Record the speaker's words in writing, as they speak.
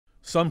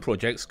Some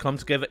projects come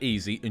together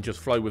easy and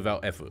just flow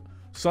without effort.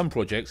 Some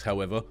projects,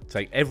 however,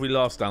 take every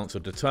last ounce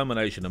of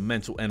determination and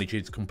mental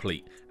energy to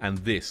complete, and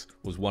this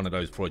was one of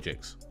those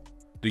projects.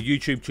 The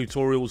YouTube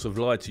tutorials have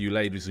lied to you,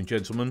 ladies and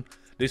gentlemen.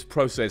 This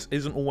process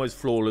isn't always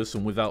flawless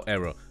and without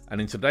error,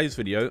 and in today's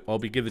video I'll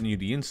be giving you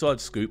the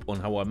inside scoop on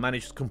how I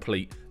managed to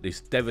complete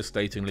this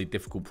devastatingly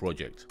difficult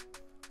project.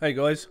 Hey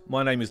guys,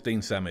 my name is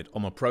Dean Samid.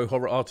 I'm a pro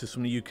horror artist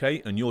from the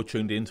UK and you're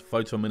tuned in to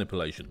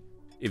Photomanipulation.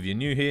 If you're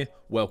new here,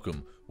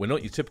 welcome. We're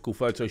not your typical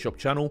Photoshop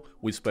channel.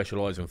 We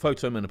specialise in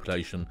photo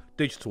manipulation,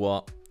 digital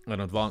art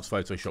and advanced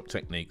Photoshop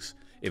techniques.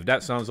 If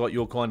that sounds like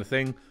your kind of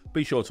thing,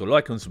 be sure to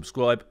like and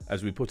subscribe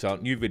as we put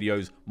out new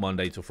videos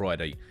Monday to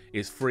Friday.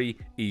 It's free,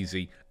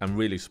 easy and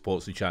really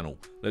supports the channel.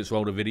 Let's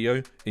roll the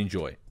video,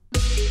 enjoy.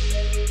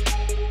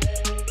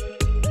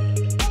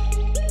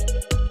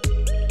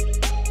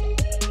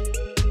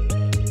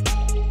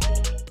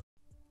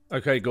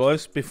 Okay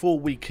guys, before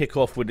we kick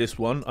off with this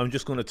one, I'm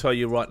just going to tell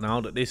you right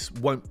now that this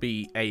won't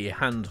be a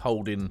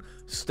hand-holding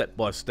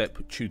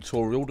step-by-step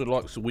tutorial, the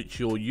likes of which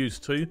you're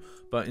used to,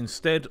 but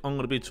instead I'm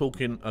going to be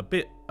talking a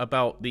bit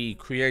about the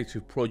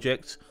creative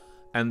project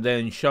and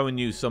then showing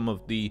you some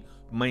of the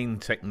main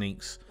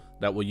techniques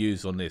that were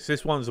used on this.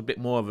 This one's a bit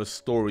more of a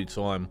story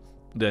time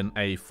than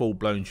a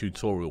full-blown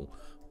tutorial,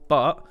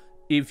 but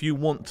if you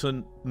want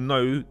to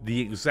know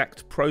the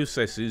exact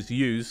processes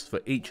used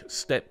for each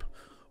step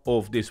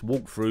of this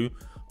walkthrough,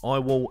 I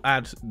will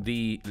add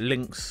the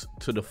links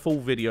to the full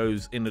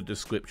videos in the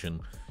description.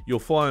 You'll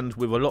find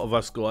with a lot of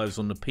us guys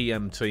on the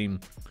PM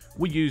team,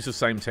 we use the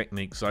same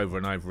techniques over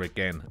and over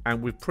again,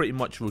 and we've pretty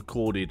much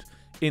recorded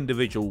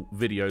individual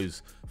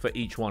videos for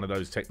each one of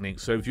those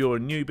techniques. So if you're a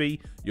newbie,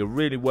 you're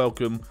really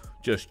welcome.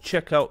 Just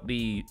check out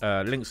the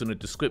links in the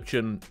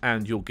description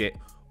and you'll get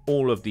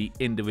all of the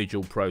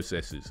individual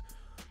processes.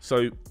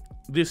 So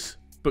this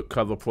book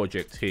cover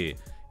project here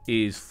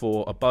is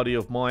for a buddy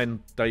of mine,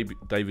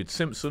 David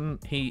Simpson.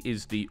 He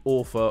is the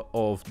author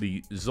of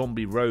the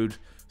Zombie Road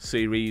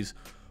series,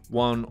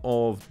 one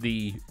of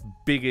the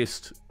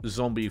biggest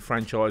zombie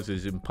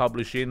franchises in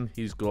publishing.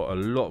 He's got a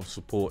lot of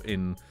support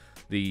in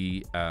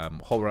the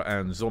horror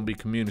and zombie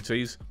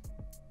communities,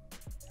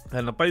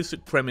 and the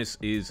basic premise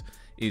is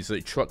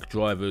that truck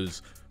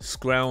drivers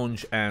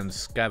scrounge and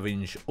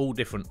scavenge all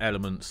different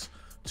elements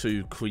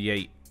to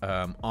create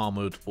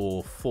armored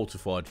or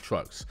fortified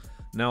trucks.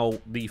 Now,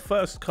 the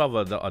first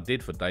cover that I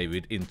did for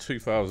David in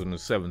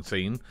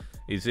 2017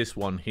 is this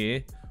one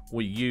here.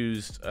 We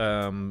used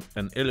an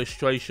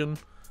illustration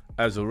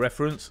as a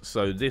reference.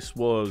 So this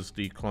was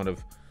the kind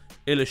of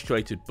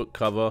illustrated book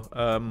cover,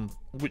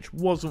 which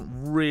wasn't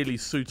really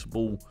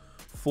suitable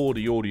for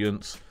the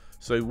audience.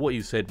 So what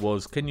he said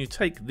was, can you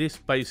take this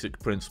basic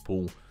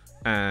principle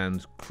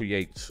and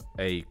create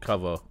a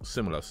cover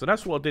similar? So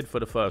that's what I did for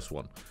the first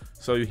one.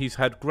 So he's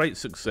had great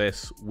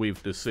success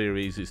with the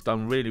series. It's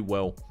done really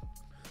well.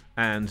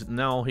 And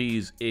now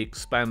he's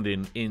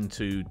expanding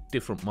into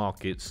different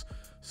markets.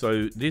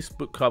 So this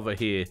book cover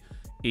here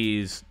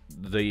is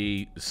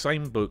the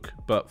same book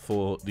but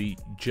for the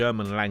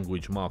German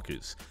language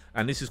markets,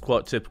 and this is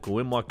quite typical.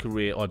 In my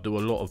career I do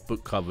a lot of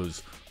book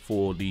covers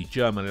for the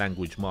German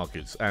language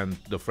markets and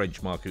the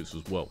French markets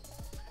as well.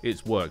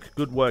 It's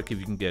good work if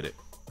you can get it.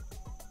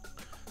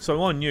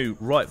 So I knew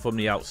right from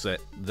the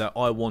outset that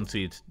I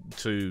wanted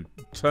to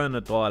turn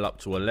the dial up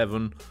to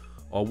 11.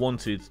 I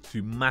wanted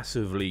to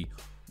massively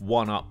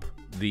one up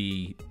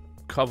the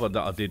cover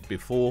that I did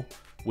before,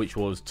 which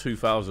was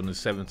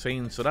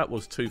 2017. So that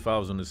was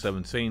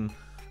 2017,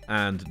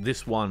 and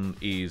this one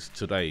is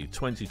today,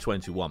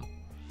 2021,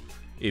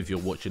 if you're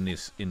watching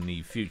this in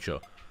the future.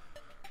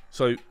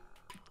 So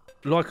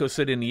like I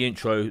said in the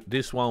intro,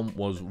 this one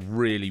was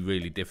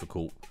really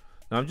difficult.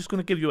 Now I'm just going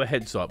to give you a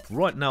heads up.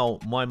 Right now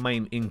my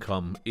main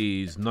income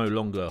is no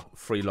longer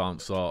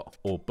freelance art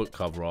or book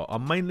cover art.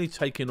 I'm mainly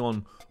taking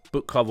on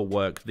book cover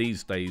work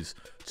these days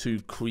to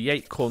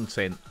create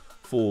content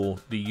for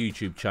the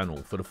YouTube channel,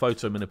 for the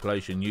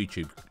Photomanipulation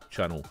YouTube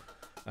channel.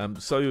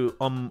 So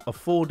I'm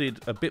afforded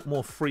a bit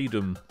more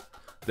freedom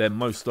than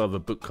most other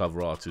book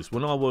cover artists.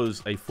 When I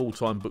was a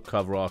full-time book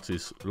cover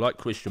artist like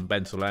Christian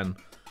Bentelan,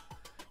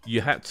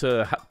 you had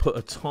to put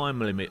a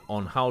time limit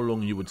on how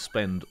long you would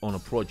spend on a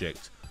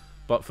project.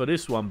 But for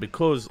this one,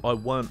 because I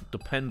weren't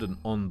dependent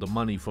on the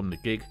money from the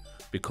gig,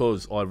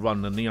 because I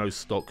run the Neo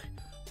stock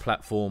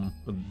platform,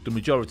 the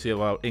majority of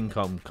our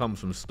income comes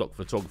from stock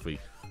photography,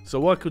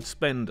 so I could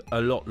spend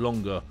a lot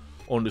longer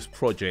on this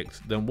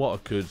project than what I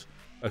could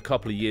a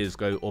couple of years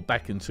ago or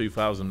back in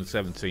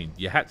 2017.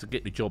 You had to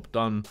get the job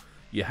done,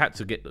 you had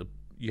to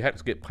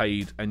get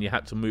paid, and you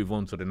had to move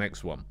on to the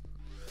next one.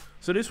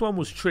 So this one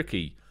was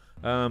tricky.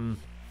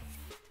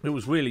 It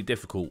was really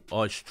difficult.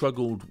 I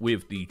struggled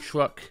with the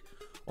truck,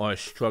 I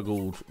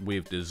struggled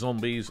with the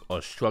zombies, I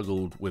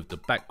struggled with the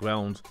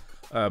background.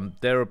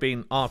 There have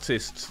been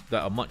artists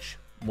that are much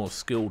more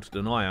skilled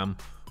than I am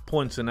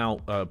pointing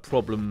out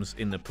problems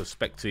in the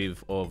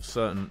perspective of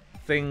certain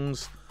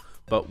things,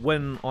 but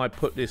when I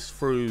put this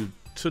through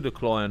to the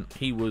client,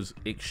 he was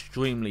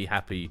extremely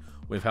happy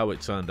with how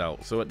it turned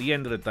out. So at the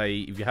end of the day,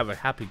 if you have a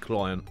happy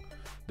client,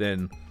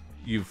 then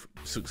you've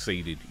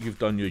succeeded, you've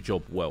done your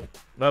job well.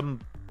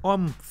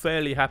 I'm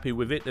fairly happy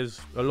with it. There's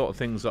a lot of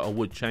things that I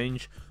would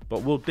change,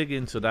 but we'll dig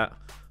into that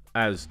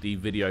as the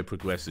video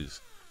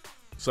progresses.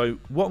 So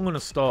what I'm going to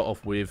start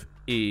off with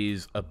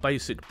is a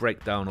basic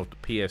breakdown of the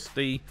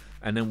PSD,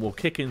 and then we'll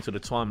kick into the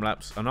time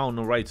lapse and I'll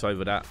narrate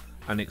over that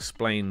and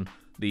explain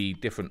the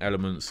different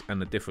elements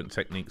and the different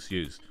techniques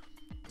used.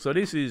 So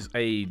this is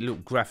a little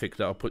graphic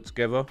that I put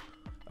together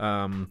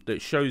that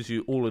shows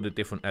you all of the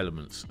different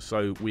elements.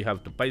 So we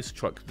have the base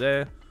truck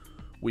there,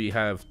 we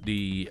have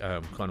the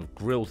kind of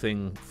grill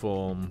thing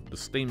from the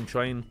steam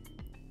train.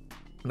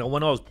 Now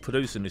when I was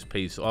producing this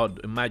piece, I'd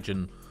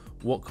imagine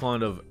what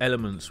kind of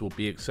elements will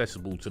be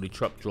accessible to the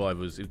truck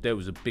drivers. If there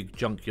was a big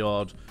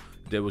junkyard,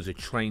 there was a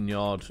train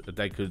yard,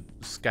 they could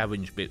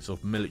scavenge bits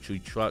of military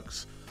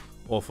trucks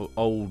off of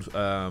old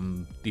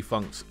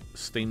defunct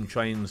steam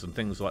trains and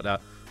things like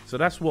that. So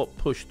that's what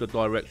pushed the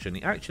direction.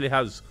 It actually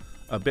has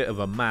a bit of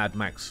a Mad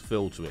Max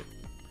feel to it.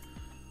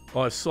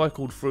 I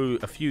cycled through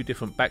a few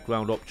different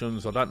background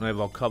options. I don't know if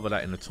I'll cover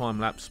that in the time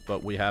lapse,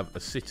 but we have a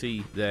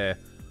city there,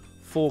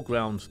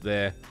 foreground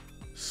there,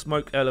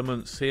 smoke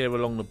elements here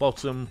along the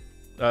bottom.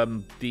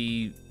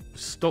 The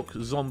stock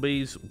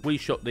zombies, we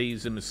shot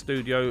these in the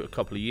studio a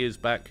couple of years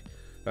back,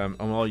 and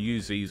I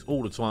use these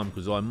all the time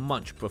because I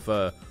much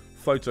prefer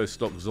photo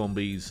stock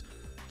zombies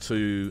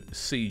to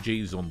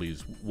CG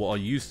zombies. What I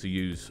used to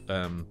use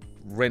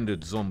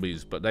rendered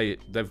zombies, but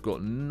they've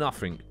got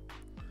nothing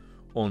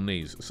on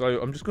these.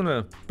 So I'm just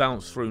gonna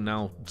bounce through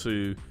now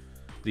to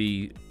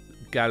the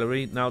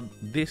gallery. Now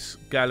this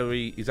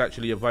gallery is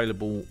actually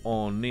available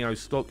on Neo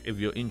stock if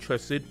you're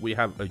interested. We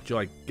have a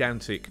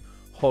gigantic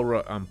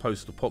horror and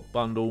post-apoc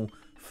bundle,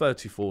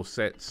 34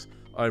 sets,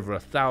 over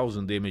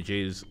 1,000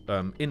 images,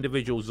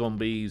 individual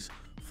zombies,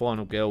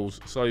 final girls.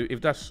 So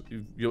if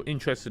you're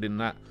interested in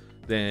that,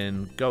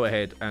 then go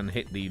ahead and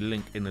hit the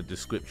link in the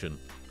description.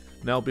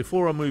 Now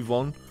before I move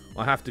on,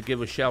 I have to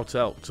give a shout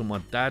out to my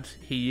dad.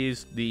 He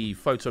is the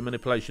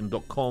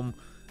photomanipulation.com,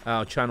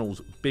 our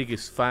channel's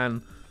biggest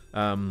fan.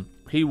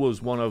 He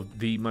was one of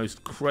the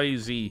most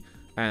crazy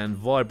and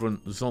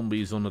vibrant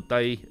zombies on the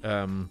day.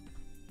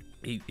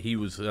 He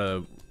was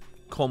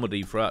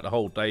comedy throughout the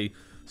whole day,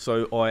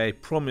 so I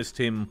promised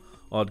him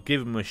I'd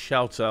give him a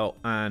shout out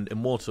and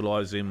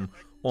immortalize him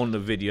on the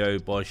video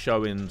by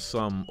showing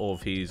some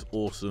of his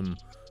awesome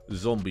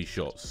zombie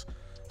shots.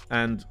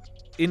 And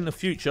in the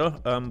future,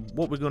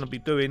 what we're going to be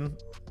doing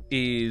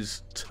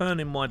is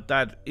turning my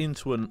dad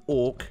into an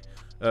orc,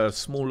 a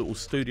small little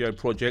studio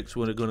project.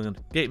 We're going to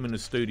get him in the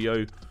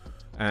studio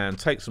and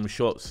take some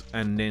shots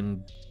and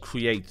then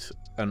create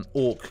an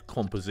orc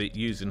composite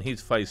using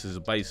his face as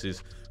a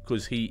basis,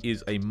 because he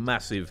is a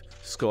massive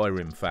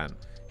Skyrim fan.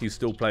 He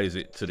still plays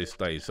it to this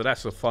day. So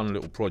that's a fun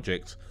little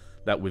project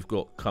that we've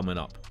got coming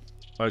up.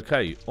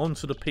 Okay, on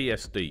to the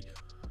PSD.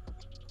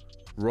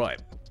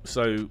 Right,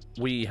 so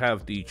we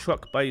have the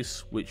truck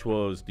base, which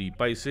was the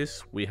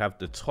basis. We have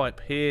the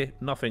type here,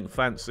 nothing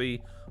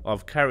fancy.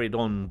 I've carried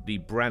on the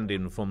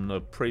branding from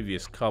the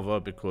previous cover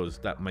because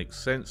that makes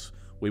sense.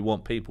 We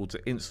want people to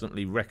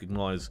instantly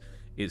recognize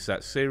it's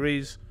that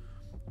series.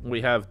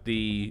 We have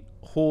the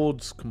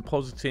hordes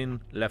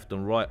compositing left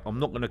and right. I'm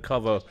not going to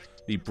cover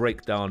the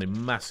breakdown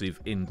in massive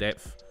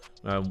in-depth.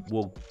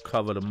 We'll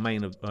cover the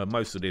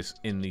most of this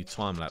in the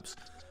time lapse.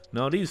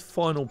 Now these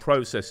final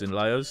processing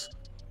layers,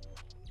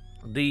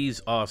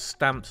 these are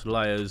stamped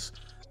layers,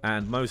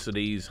 and most of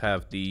these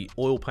have the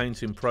oil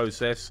painting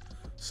process.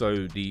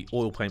 So the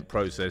oil paint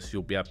process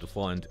you'll be able to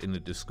find in the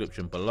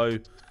description below,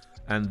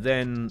 and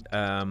then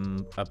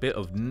a bit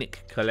of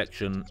nick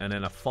collection, and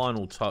then a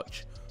final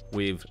touch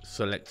with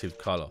selective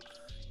color.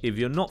 If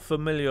you're not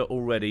familiar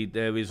already,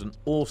 there is an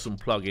awesome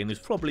plugin.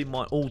 It's probably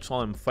my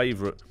all-time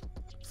favorite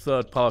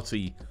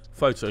third-party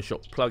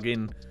Photoshop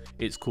plugin.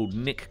 It's called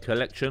Nick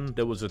Collection.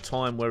 There was a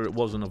time where it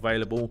wasn't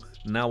available.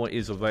 Now it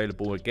is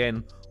available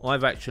again.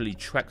 I've actually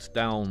tracked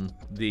down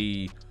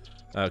the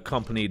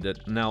company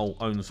that now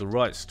owns the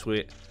rights to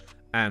it,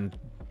 and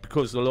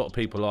because a lot of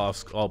people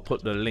ask, I'll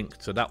put the link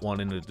to that one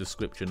in the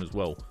description as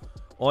well.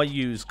 I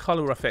use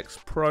Color Effects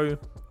Pro,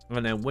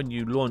 and then when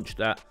you launch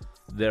that,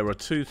 there are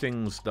two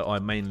things that I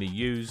mainly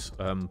use.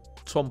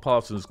 Tom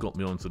Parsons got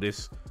me onto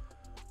this.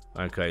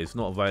 Okay, it's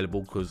not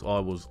available because I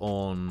was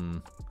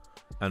on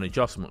an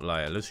adjustment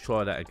layer. Let's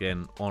try that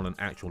again on an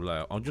actual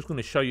layer. I'm just going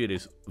to show you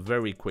this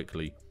very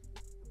quickly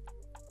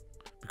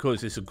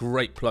because it's a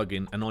great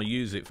plugin and I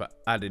use it for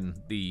adding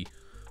the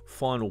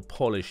final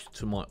polish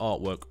to my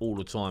artwork all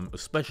the time,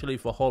 especially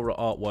for horror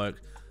artwork.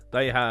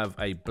 They have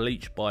a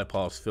bleach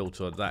bypass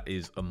filter that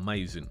is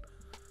amazing.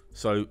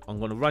 So I'm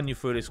going to run you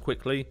through this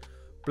quickly.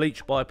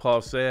 Bleach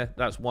bypass there,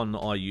 that's one that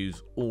I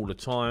use all the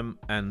time.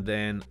 And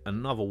then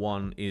another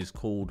one is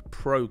called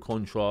Pro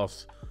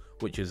Contrast,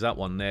 which is that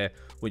one there,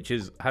 which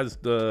has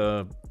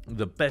the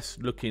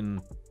best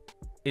looking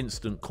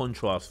instant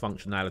contrast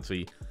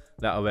functionality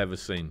that I've ever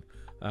seen.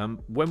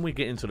 When we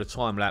get into the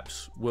time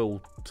lapse,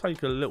 we'll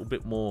take a little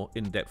bit more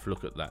in-depth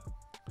look at that.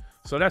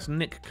 So that's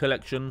Nick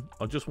Collection.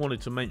 I just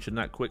wanted to mention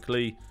that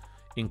quickly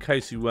in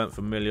case you weren't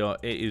familiar.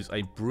 It is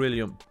a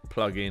brilliant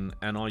plugin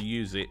and I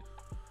use it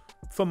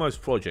for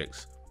most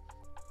projects.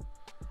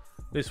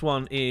 This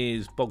one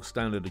is bog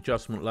standard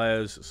adjustment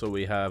layers, so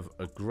we have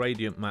a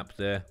gradient map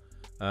there.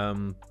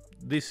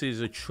 This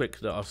is a trick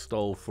that I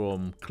stole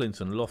from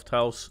Clinton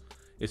Lofthouse.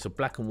 It's a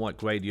black and white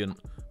gradient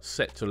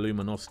set to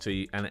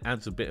luminosity and it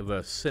adds a bit of a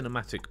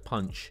cinematic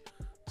punch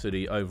to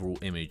the overall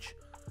image.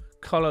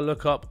 Color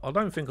lookup, I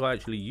don't think I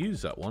actually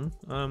used that one.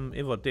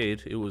 If I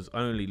did, it was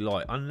only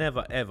light. I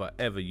never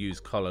ever use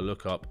color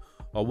lookup.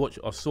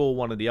 I saw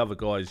one of the other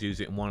guys use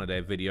it in one of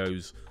their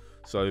videos,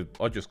 so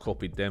I just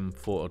copied them,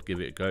 thought I'd give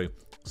it a go.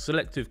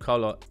 Selective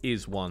color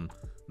is one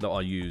that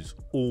I use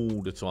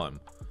all the time.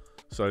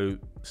 So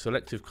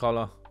selective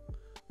color,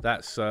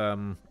 that's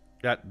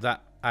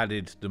that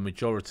added the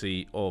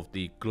majority of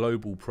the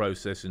global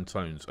processing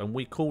tones, and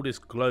we call this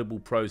global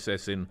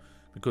processing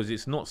because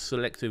it's not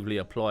selectively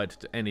applied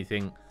to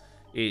anything,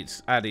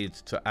 it's added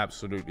to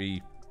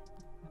absolutely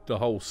the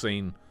whole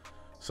scene,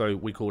 so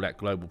we call that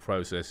global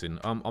processing.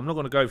 I'm not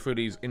going to go through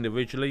these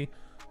individually,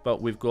 but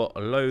we've got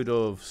a load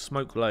of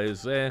smoke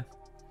layers there.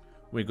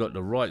 We've got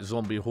the right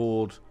zombie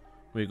horde,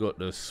 we've got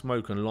the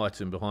smoke and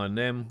lighting behind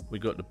them, we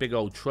got the big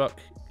old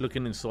truck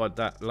looking inside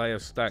that layer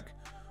stack,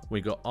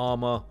 we got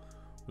armor,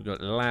 we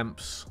got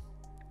lamps,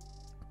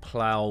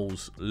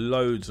 plows,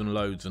 loads and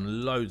loads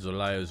and loads of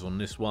layers on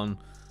this one.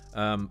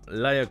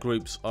 Layer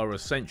groups are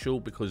essential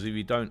because if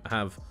you don't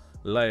have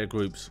layer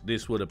groups,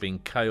 this would have been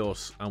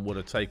chaos and would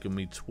have taken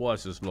me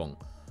twice as long.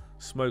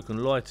 Smoke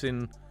and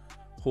lighting,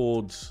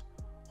 hordes,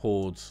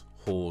 hordes,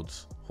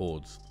 hordes,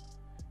 hordes.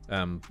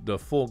 The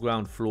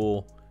foreground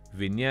floor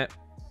vignette,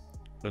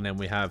 and then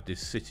we have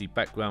this city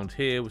background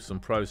here with some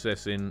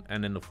processing,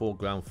 and then the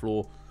foreground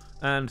floor,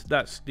 and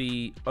that's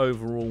the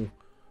overall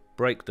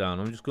breakdown.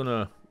 I'm just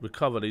gonna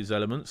recover these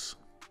elements.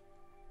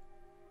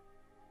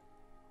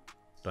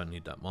 Don't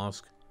need that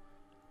mask.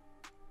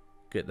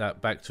 Get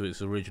that back to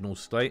its original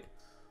state.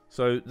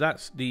 So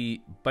that's the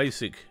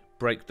basic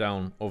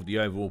breakdown of the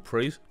overall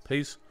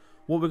piece.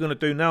 What we're going to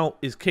do now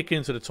is kick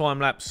into the time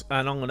lapse,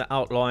 and I'm going to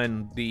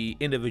outline the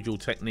individual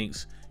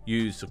techniques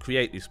used to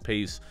create this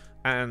piece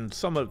and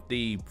some of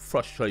the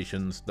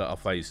frustrations that I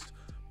faced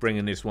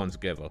bringing this one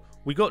together.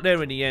 We got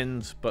there in the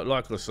end, but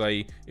like I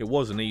say, it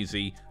wasn't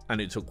easy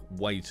and it took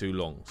way too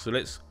long. So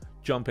let's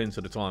jump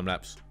into the time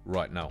lapse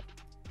right now.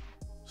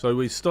 So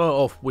we start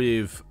off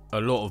with a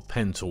lot of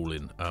pen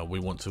tooling. We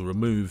want to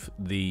remove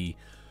the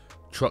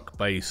truck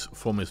base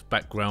from its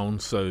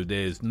background, so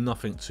there's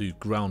nothing too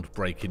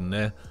groundbreaking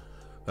there.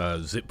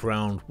 Zip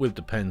round with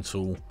the pen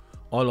tool.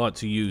 I like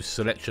to use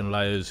selection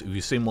layers. If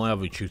you've seen my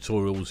other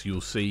tutorials, you'll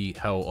see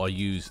how I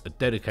use a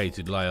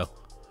dedicated layer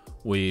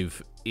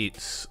with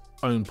its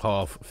own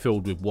path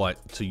filled with white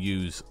to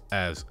use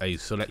as a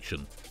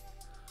selection.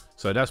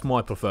 So that's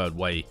my preferred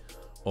way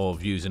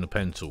of using a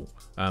pen tool.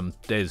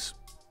 There's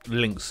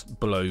links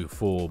below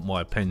for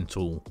my pen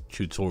tool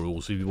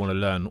tutorials if you want to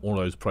learn all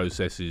those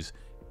processes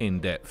in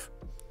depth.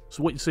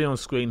 So what you see on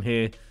screen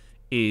here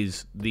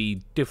is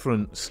the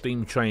different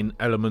steam train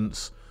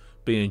elements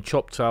being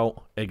chopped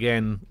out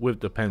again with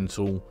the pen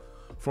tool.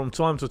 From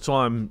time to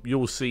time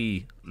you'll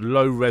see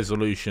low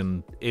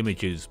resolution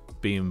images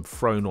being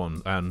thrown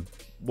on, and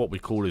what we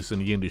call this in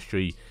the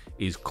industry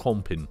is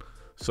comping.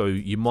 So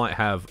you might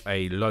have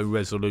a low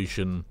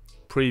resolution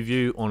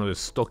preview on a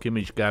stock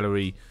image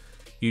gallery,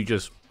 you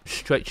just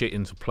stretch it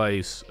into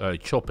place,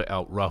 chop it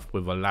out rough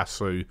with a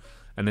lasso,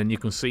 and then you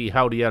can see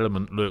how the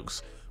element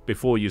looks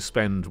before you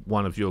spend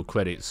one of your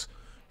credits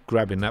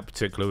grabbing that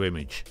particular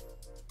image.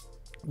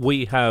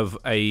 We have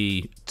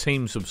a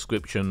team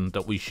subscription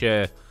that we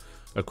share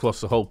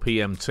across the whole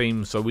PM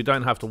team, so we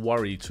don't have to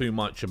worry too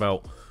much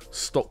about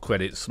stock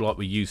credits like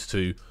we used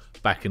to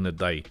back in the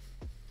day.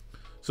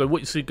 So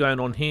what you see going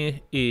on here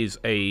is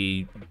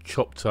a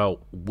chopped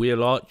out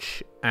wheel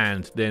arch,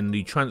 and then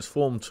the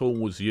transform tool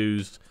was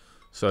used.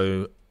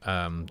 So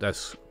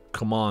that's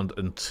Command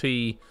and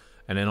T,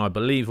 and then I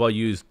believe I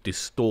used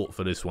distort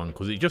for this one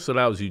because it just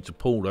allows you to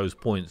pull those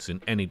points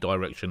in any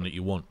direction that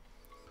you want.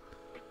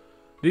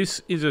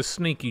 This is a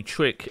sneaky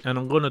trick, and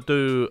I'm going to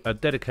do a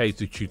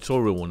dedicated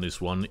tutorial on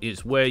this one.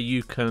 It's where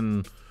you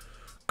can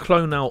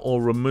clone out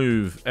or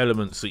remove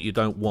elements that you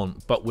don't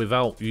want, but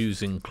without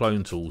using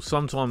clone tools.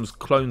 Sometimes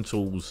clone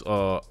tools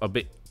are a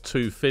bit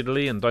too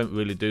fiddly and don't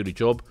really do the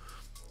job.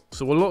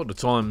 So a lot of the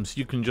times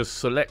you can just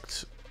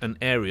select an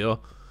area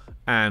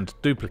and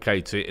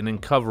duplicate it and then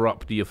cover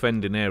up the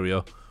offending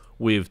area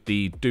with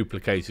the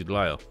duplicated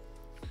layer.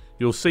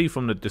 You'll see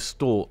from the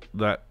distort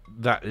that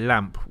that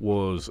lamp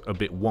was a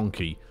bit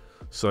wonky,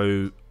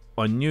 so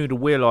I knew the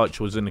wheel arch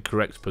was in the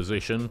correct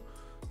position,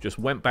 just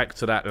went back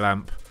to that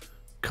lamp,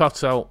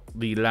 cut out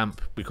the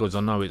lamp because I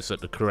know it's at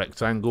the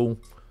correct angle,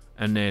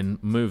 and then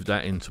moved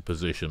that into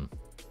position,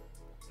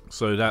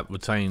 so that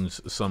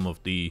retains some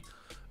of the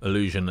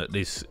illusion that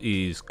this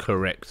is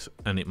correct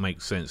and it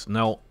makes sense.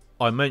 Now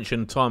I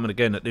mentioned time and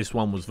again that this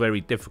one was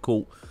very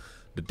difficult.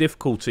 The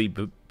difficulty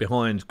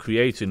behind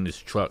creating this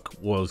truck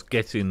was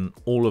getting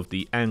all of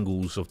the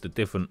angles of the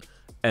different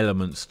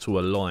elements to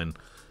align,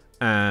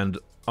 and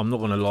I'm not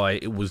going to lie,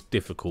 it was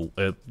difficult.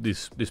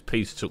 This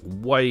piece took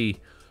way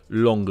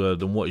longer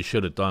than what it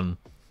should have done,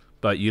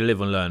 but you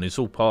live and learn. It's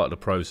all part of the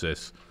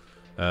process.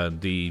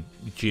 The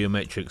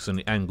geometrics and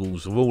the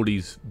angles of all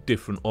these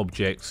different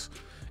objects,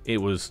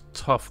 it was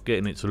tough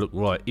getting it to look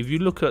right. If you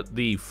look at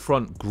the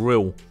front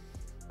grille,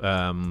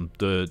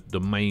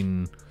 the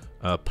main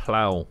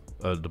plow,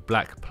 the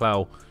black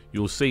plow,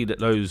 you'll see that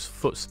those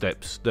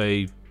footsteps,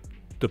 the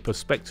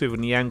perspective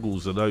and the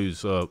angles of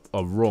those are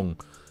wrong,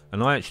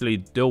 and I actually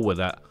deal with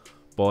that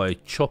by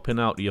chopping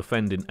out the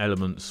offending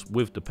elements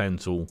with the pen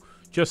tool,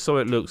 just so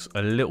it looks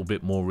a little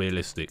bit more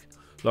realistic.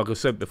 Like I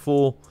said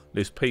before,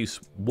 this piece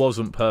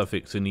wasn't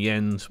perfect in the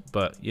end,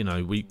 but you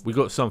know, we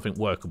got something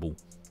workable.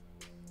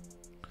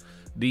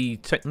 The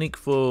technique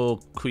for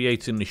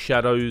creating the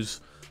shadows,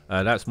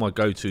 that's my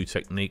go-to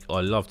technique. I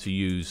love to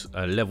use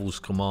a levels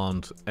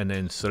command and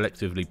then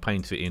selectively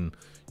paint it in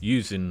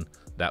using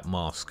that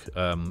mask.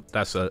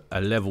 That's a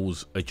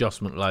levels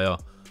adjustment layer,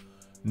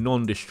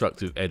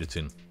 non-destructive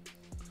editing.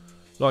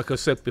 Like I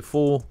said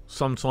before,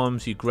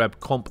 sometimes you grab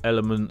comp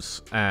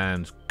elements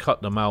and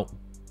cut them out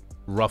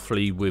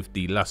roughly with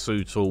the lasso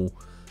tool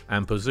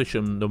and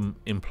position them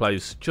in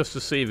place just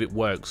to see if it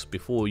works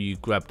before you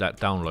grab that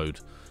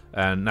download,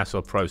 and that's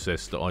a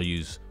process that I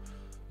use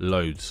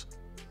loads.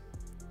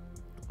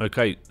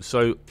 Okay,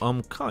 so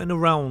I'm cutting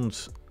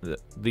around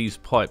these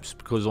pipes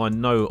because I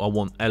know I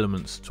want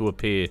elements to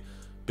appear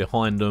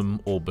behind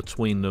them or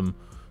between them.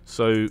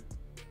 So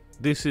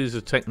this is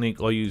a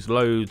technique I use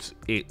loads.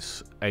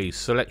 It's a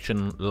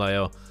selection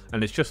layer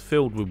and it's just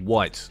filled with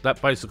white.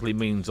 That basically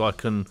means I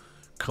can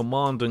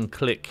command and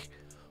click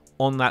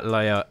on that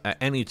layer at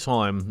any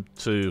time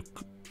to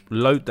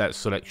load that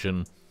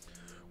selection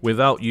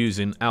without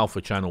using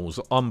alpha channels.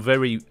 I'm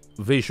very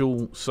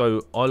visual,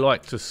 so I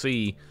like to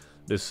see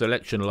the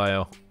selection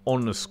layer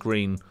on the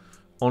screen,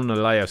 on the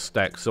layer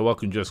stack, so I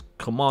can just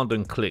command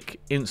and click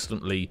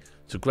instantly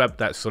to grab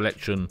that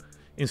selection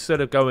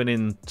instead of going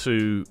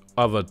into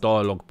other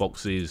dialog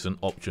boxes and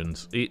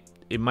options.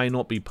 It may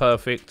not be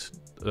perfect,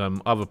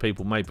 other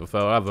people may prefer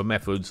other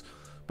methods,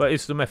 but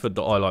it's the method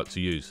that I like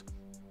to use.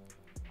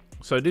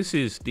 So this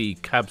is the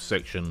cab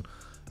section,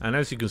 and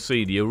as you can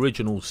see, the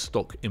original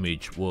stock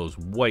image was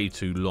way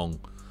too long.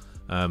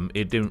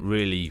 It didn't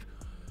really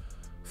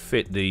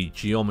fit the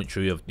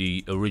geometry of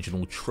the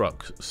original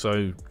truck,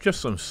 so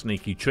just some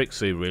sneaky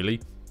tricks here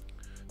really.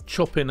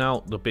 Chopping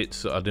out the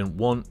bits that I didn't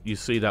want. You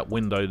see that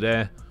window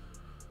there?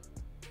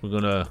 We're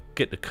gonna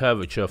get the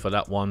curvature for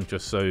that one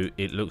just so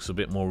it looks a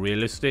bit more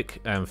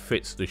realistic and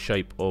fits the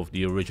shape of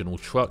the original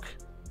truck.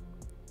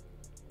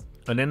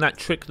 And then that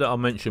trick that I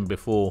mentioned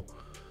before,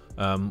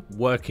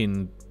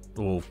 working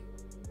or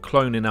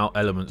cloning out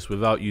elements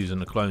without using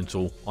the clone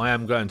tool, I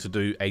am going to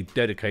do a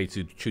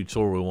dedicated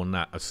tutorial on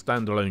that, a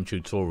standalone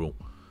tutorial.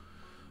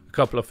 A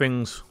couple of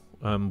things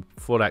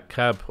for that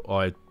cab,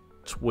 I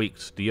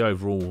tweaked the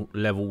overall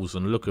levels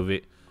and look of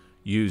it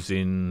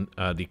using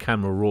the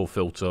camera raw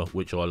filter,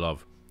 which I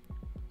love.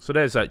 So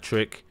there's that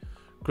trick.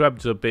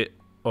 Grabbed a bit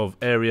of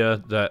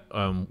area that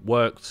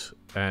worked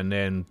and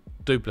then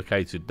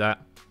duplicated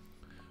that,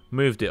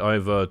 moved it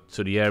over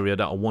to the area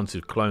that I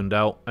wanted cloned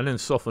out, and then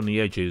softened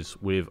the edges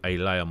with a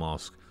layer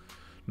mask.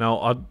 Now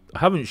I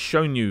haven't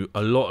shown you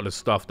a lot of the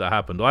stuff that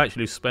happened. I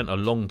actually spent a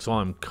long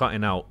time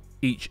cutting out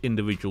each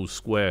individual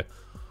square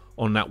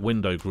on that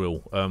window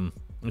grill.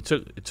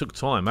 It took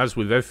time, as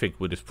with everything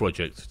with this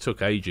project. It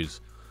took ages.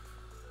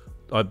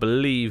 I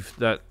believe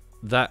that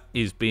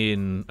is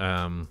being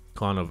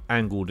kind of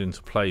angled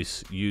into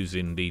place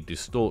using the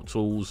distort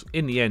tools.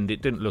 In the end,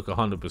 it didn't look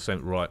 100%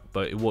 right,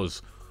 but it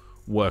was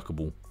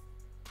workable.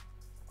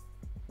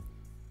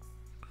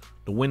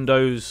 The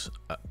windows,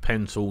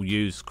 pen tool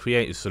used,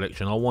 creative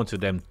selection. I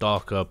wanted them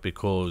darker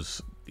because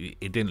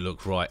it didn't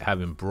look right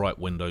having bright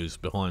windows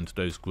behind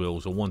those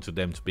grills. I wanted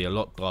them to be a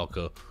lot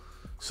darker.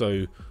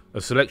 So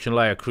a selection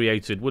layer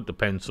created with the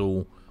pen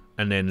tool,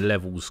 and then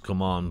levels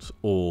command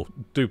or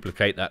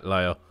duplicate that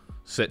layer,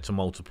 set to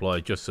multiply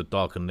just to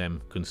darken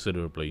them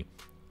considerably.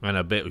 And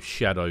a bit of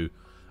shadow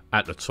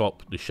at the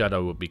top. The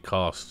shadow would be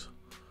cast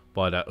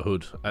by that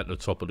hood at the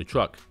top of the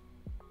truck.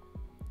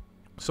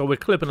 So we're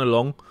clipping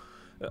along.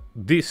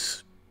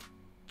 This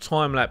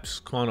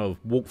time-lapse kind of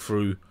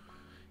walkthrough,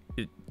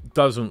 it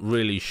doesn't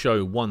really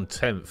show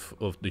 1/10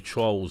 of the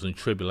trials and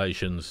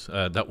tribulations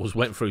that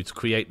went through to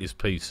create this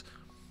piece.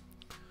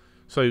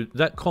 So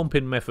that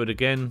comping method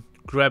again,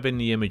 grabbing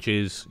the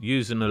images,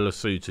 using a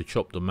lasso to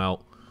chop them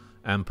out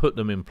and put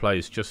them in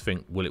place. Just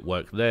think, will it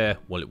work there?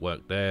 Will it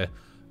work there?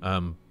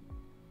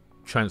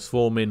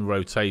 Transforming,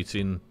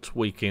 rotating,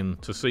 tweaking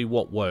to see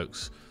what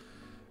works.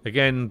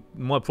 Again,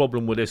 my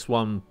problem with this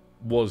one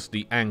was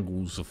the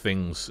angles of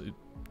things.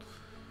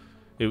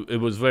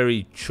 It was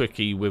very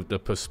tricky with the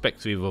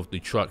perspective of the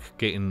truck,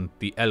 getting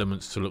the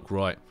elements to look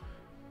right.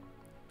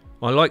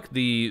 I like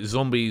the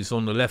zombies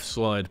on the left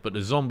side, but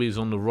the zombies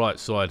on the right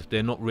side,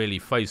 they're not really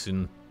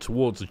facing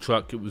towards the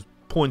truck. It was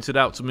pointed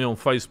out to me on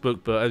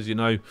Facebook, but as you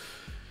know,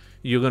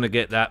 you're going to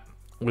get that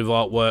with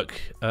artwork.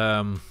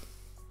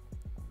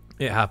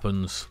 It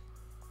happens.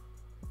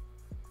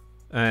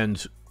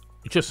 And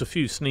just a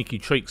few sneaky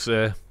tricks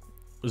there.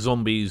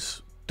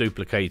 Zombies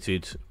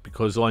duplicated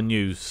because I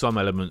knew some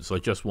elements I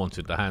just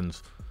wanted the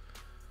hands.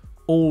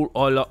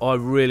 I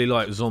really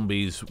like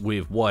zombies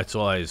with white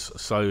eyes,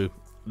 so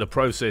the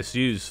process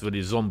used for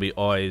the zombie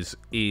eyes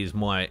is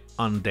my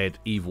undead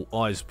evil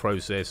eyes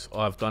process.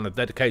 I've done a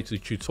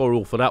dedicated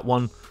tutorial for that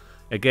one.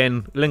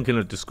 Again, link in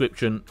the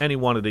description. Any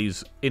one of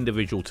these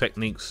individual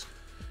techniques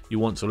you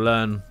want to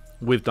learn,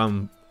 I've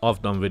done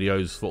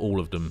videos for all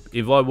of them.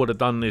 If I would have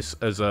done this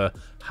as a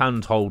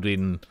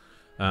hand-holding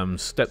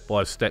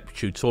step-by-step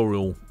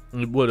tutorial,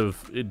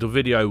 the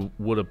video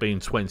would have been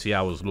 20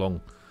 hours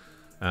long.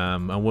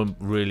 And wouldn't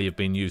really have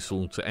been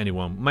useful to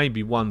anyone.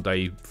 Maybe one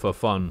day for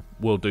fun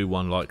we'll do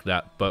one like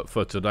that, but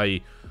for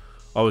today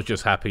I was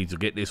just happy to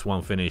get this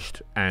one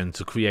finished and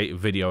to create a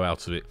video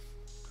out of it.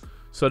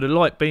 So the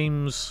light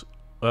beams,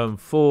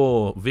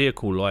 for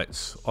vehicle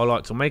lights, I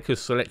like to make a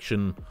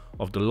selection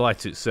of the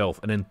light itself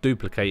and then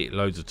duplicate it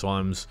loads of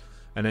times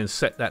and then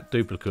set that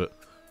duplicate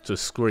to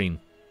screen,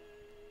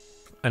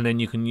 and then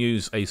you can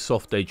use a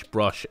soft edge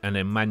brush and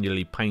then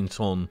manually paint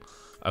on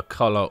a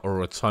color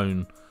or a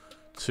tone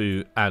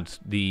to add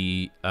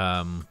the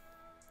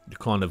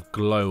kind of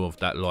glow of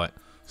that light.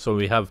 So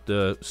we have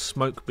the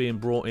smoke being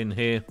brought in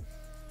here,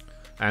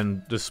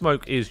 and the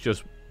smoke is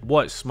just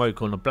white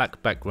smoke on a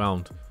black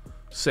background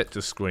set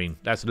to screen.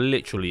 That's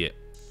literally it.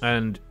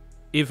 And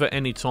if at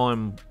any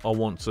time I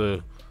want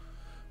to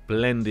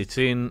blend it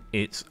in,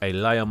 it's a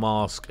layer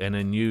mask and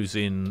then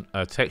using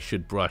a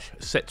textured brush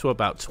set to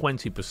about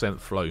 20%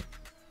 flow.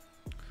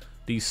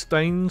 These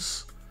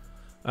stains,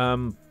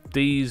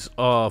 these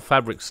are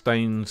fabric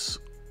stains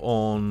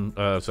on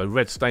so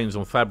red stains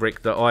on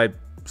fabric that I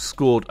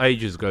scored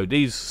ages ago.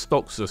 These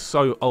stocks are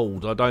so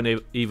old I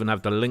don't even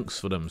have the links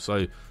for them,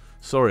 so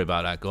sorry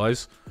about that,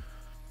 guys.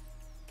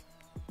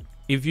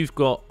 If you've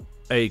got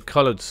a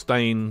colored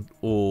stain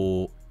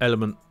or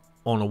element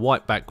on a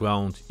white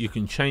background, you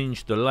can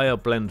change the layer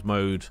blend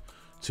mode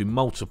to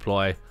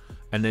multiply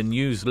and then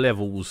use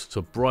levels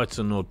to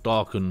brighten or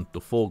darken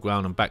the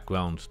foreground and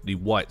background, the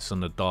whites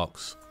and the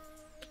darks.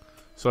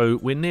 So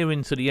we're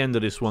nearing to the end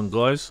of this one,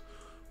 guys.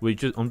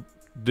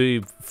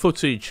 The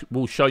footage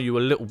will show you a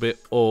little bit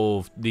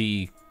of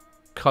the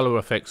Color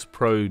Effects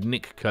Pro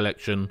Nick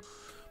collection,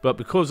 but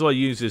because I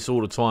use this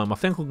all the time, I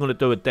think I'm going to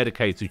do a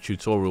dedicated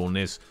tutorial on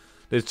this.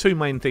 There's two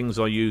main things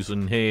I use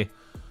in here.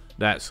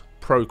 That's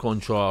Pro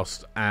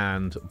Contrast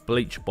and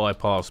Bleach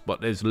Bypass, but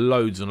there's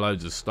loads and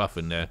loads of stuff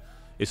in there.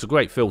 It's a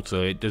great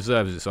filter. It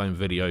deserves its own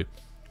video.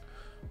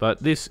 But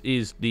this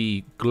is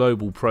the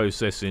global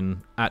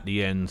processing at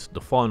the end,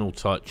 the final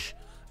touch,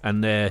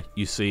 and there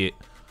you see it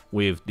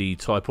with the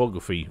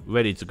typography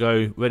ready to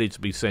go, ready to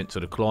be sent to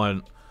the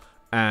client.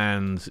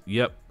 And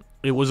yep,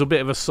 it was a bit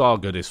of a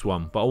saga, this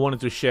one, but I wanted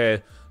to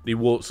share the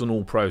warts and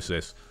all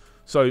process.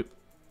 So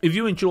if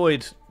you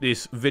enjoyed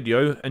this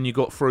video and you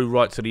got through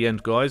right to the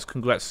end, guys,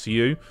 congrats to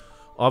you.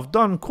 I've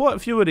done quite a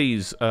few of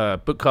these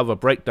book cover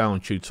breakdown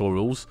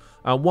tutorials.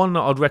 One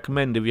that I'd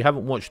recommend if you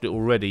haven't watched it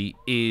already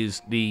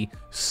is the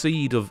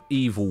Seed of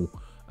Evil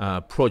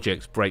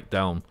projects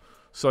breakdown.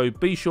 So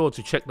be sure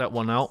to check that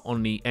one out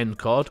on the end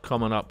card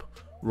coming up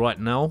right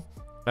now.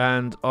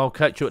 And I'll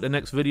catch you at the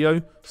next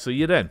video. See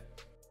you then.